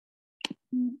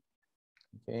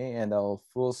Okay, and I'll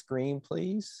full screen,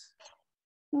 please.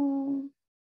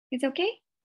 It's okay?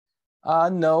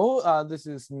 No, this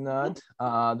is not.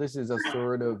 This is a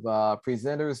sort of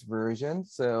presenter's version.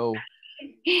 So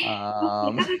we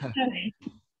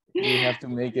have to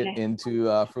make it into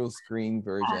a full screen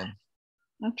version.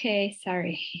 Okay,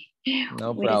 sorry.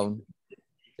 No problem.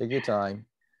 Take your time.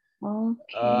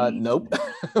 Okay. Nope.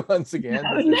 Once again,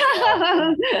 No, this is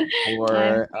no.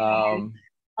 for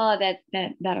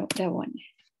that one.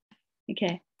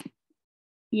 Okay.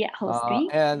 Yeah, whole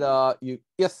screen. and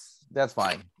yes, that's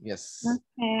fine. Yes.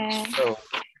 Okay. So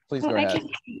please go ahead.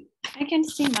 I can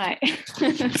see my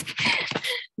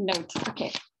note.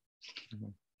 Okay.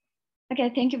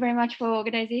 Okay, thank you very much for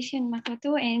organization,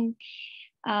 Makoto, and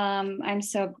I'm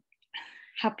so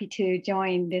happy to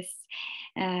join this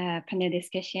panel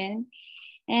discussion.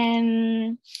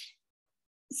 And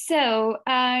so,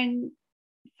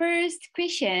 first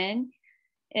question,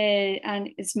 and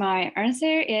it's my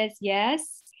answer is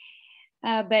yes.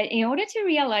 But in order to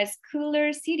realize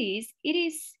cooler cities, it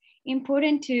is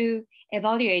important to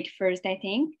evaluate first, I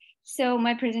think. So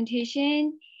my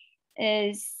presentation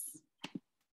is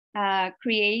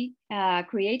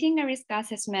creating a risk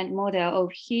assessment model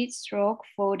of heat stroke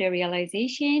for the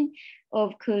realization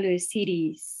of cooler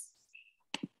cities.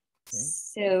 Okay.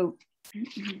 So,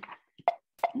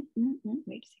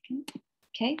 wait a second.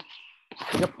 Okay.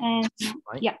 Yep. And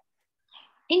yeah.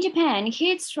 In Japan,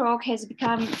 heat stroke has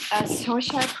become a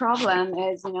social problem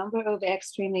as the number of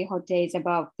extremely hot days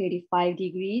above 35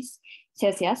 degrees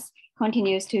Celsius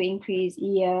continues to increase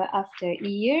year after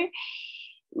year.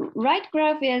 Right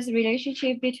graph is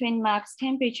relationship between max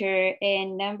temperature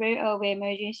and number of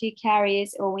emergency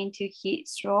carries owing to heat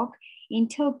stroke in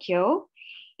Tokyo.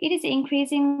 It is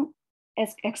increasing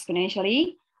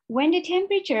exponentially. When the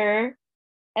temperature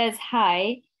is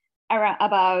high,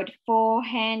 about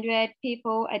 400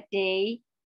 people a day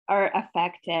are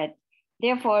affected.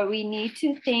 Therefore, we need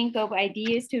to think of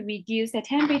ideas to reduce the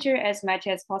temperature as much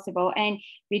as possible and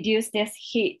reduce this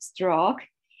heat stroke.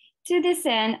 To this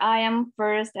end, I am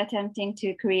first attempting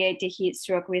to create a heat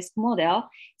stroke risk model.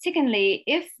 Secondly,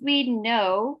 if we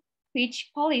know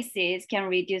which policies can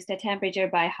reduce the temperature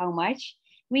by how much,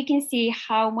 we can see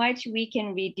how much we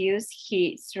can reduce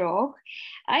heat stroke.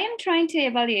 I am trying to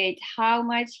evaluate how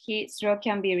much heat stroke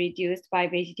can be reduced by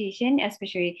vegetation,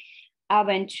 especially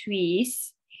urban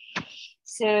trees.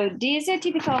 So these are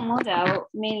typical model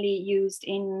mainly used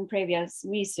in previous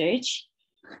research.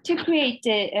 To create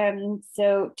the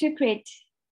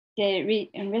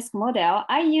risk model,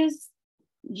 I use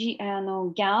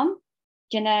GAM,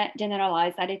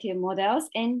 generalized additive models,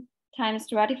 and time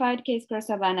stratified case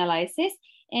crossover analysis,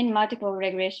 and multiple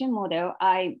regression model.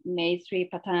 I made 3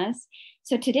 patterns.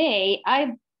 So today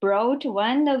I brought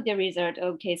one of the result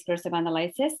of case crossover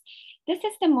analysis. This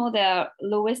is the model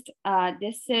lowest.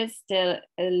 This is the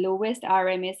lowest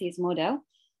RMSE's model.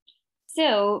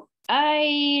 So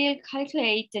I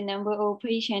calculate the number of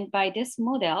patients by this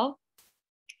model.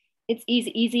 It's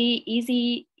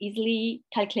easily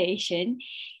calculation.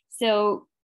 So,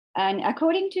 and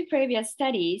according to previous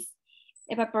studies,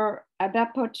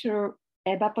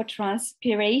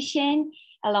 evapotranspiration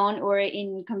alone or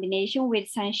in combination with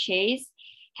sunshades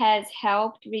has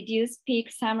helped reduce peak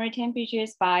summer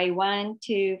temperatures by 1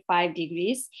 to 5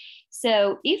 degrees.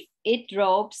 So if it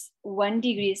drops 1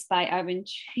 degrees by urban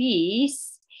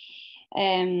trees,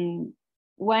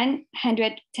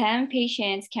 110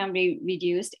 patients can be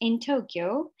reduced in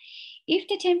Tokyo. If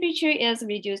the temperature is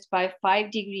reduced by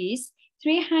 5 degrees,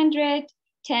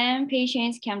 310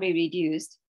 patients can be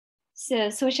reduced. So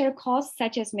social costs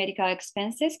such as medical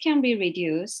expenses can be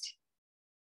reduced.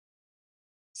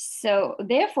 So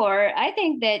therefore, I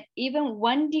think that even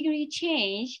 1 degree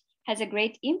change has a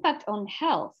great impact on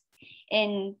health,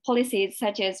 and policies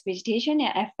such as vegetation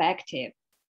are effective.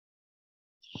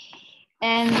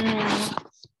 And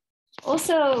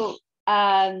also,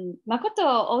 Makoto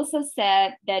also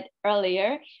said that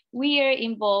earlier, we are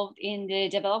involved in the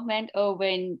development of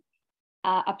an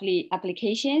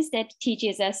applications that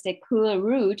teaches us the cool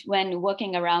route when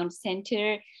walking around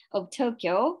center of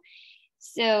Tokyo.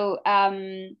 So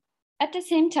at the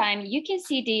same time, you can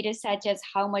see data such as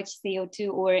how much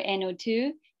CO2 or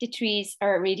NO2 the trees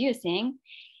are reducing.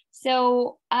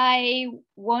 So I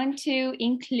want to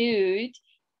include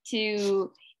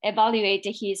to evaluate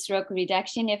the heat stroke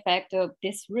reduction effect of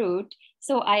this route.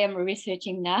 So I am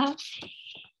researching now.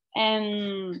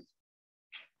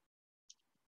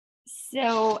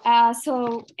 So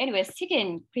anyway,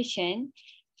 second question.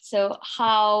 So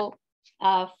how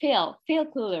feel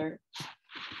cooler?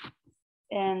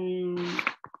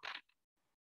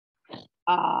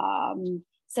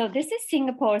 So this is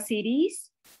Singapore cities,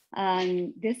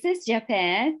 and this is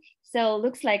Japan. So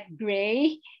looks like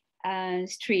gray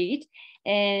street.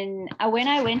 And when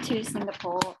I went to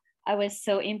Singapore, I was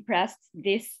so impressed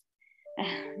this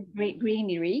great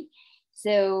greenery.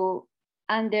 So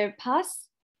underpass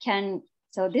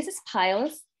so this is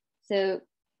piles. So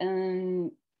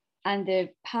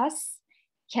underpass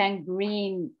can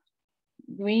greenly.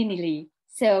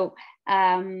 So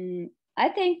I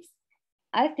think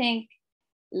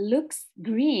looks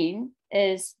green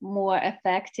is more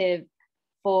effective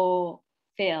for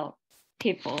field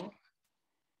people.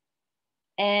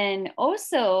 And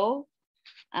also,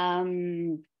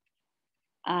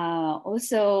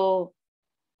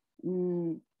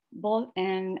 both,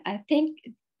 and I think,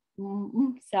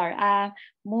 more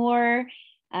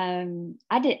add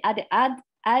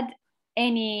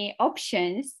any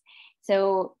options.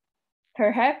 So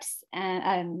perhaps,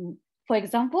 for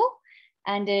example,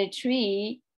 and the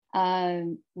tree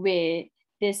with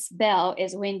this bell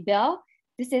is wind bell.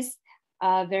 This is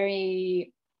a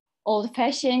very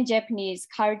old-fashioned Japanese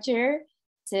culture.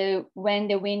 So when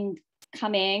the wind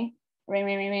coming, ring,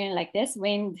 ring, ring, ring, like this,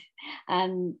 wind,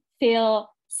 and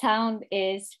sound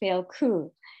feel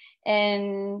cool.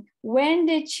 And when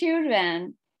the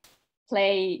children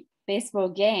play baseball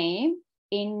game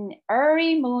in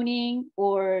early morning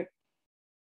or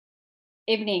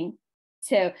evening,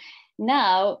 so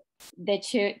now the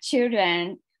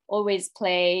children always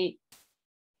play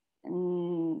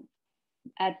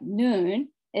at noon.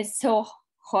 It's so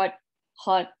hot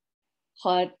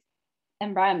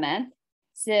environment.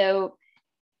 So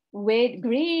with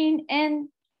green and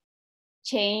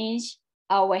change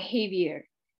our behavior.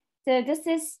 So this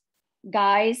is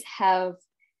guys have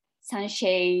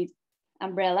sunshade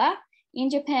umbrella. In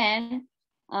Japan,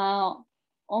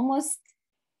 almost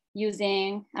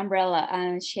using umbrella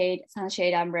and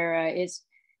sunshade umbrella is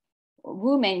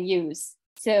women use.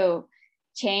 So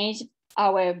change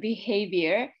our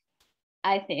behavior,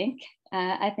 I think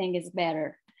it's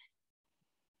better.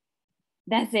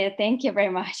 That's it. Thank you very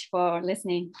much for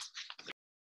listening.